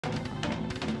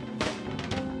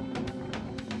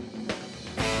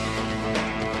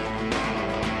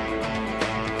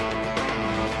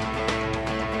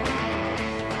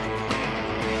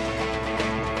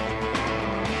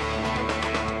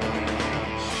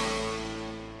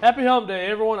Happy Hump Day,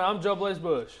 everyone. I'm Joe Blaze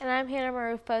Bush. And I'm Hannah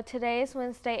Marufo. Today is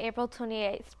Wednesday, April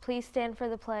 28th. Please stand for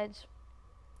the pledge.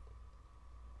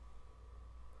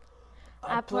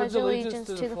 I pledge allegiance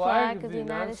to the flag of the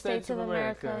United States of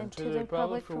America and to the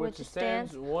republic for which it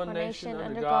stands, one nation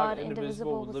under God,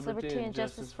 indivisible, with liberty and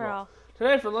justice for all.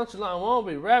 Today for lunch and line one will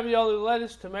be ravioli,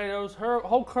 lettuce, tomatoes,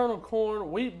 whole kernel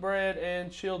corn, wheat bread,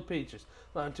 and chilled peaches.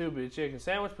 Line two will be a chicken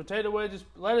sandwich, potato wedges,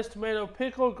 lettuce, tomato,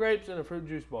 pickle, grapes, and a fruit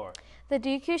juice bar. The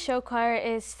DQ Show Choir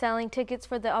is selling tickets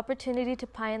for the opportunity to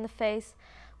pie in the face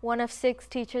one of 6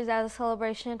 teachers as a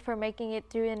celebration for making it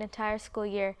through an entire school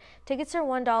year. Tickets are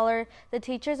 $1. The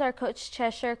teachers are Coach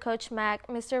Cheshire, Coach Mack,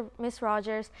 Miss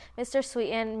Rogers, Mr.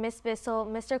 Sweeten, Miss Bissell,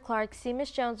 Mr. Clark. See Miss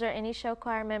Jones or any show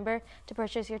choir member to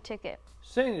purchase your ticket.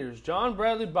 Seniors John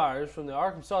Bradley Byers from the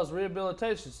Arkansas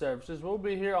Rehabilitation Services will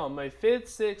be here on May 5th,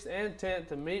 6th, and 10th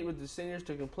to meet with the seniors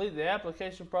to complete the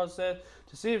application process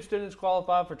to see if students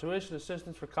qualify for tuition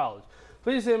assistance for college.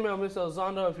 Please email Ms.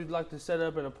 Elizondo if you'd like to set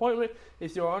up an appointment.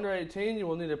 If you are under 18, you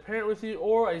will need a parent with you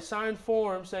or a signed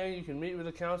form saying you can meet with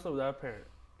a counselor without a parent.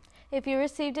 If you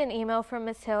received an email from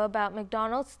Ms. Hill about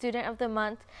McDonald's Student of the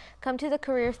Month, come to the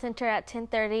Career Center at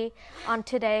 10:30 on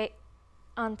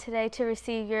today to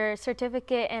receive your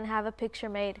certificate and have a picture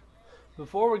made.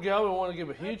 Before we go, we want to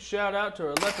give a huge shout out to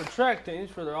our Leopard track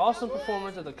teams for their awesome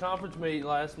performance at the conference meet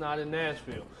last night in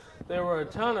Nashville. There were a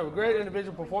ton of great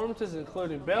individual performances,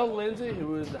 including Belle Lindsay, who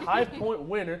was the high point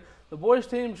winner. The boys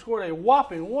team scored a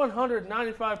whopping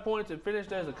 195 points and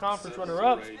finished as the conference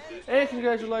runner-ups. And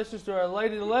congratulations to our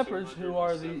Lady Leopards, who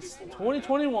are the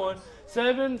 2021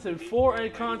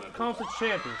 7-4A conference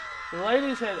champions. The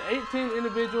ladies had 18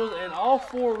 individuals, and all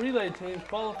 4 relay teams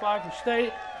qualified for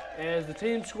state, as the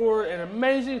team scored an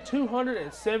amazing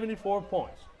 274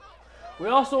 points. We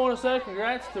also want to say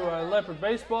congrats to our Leopard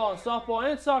baseball and softball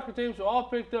and soccer teams who all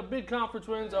picked up big conference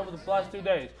wins over the last 2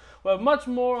 days. We'll have much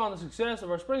more on the success of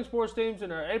our spring sports teams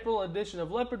in our April edition of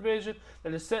Leopard Vision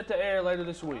that is set to air later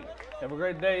this week. Have a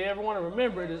great day, everyone, and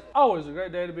remember, it is always a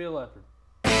great day to be a Leopard.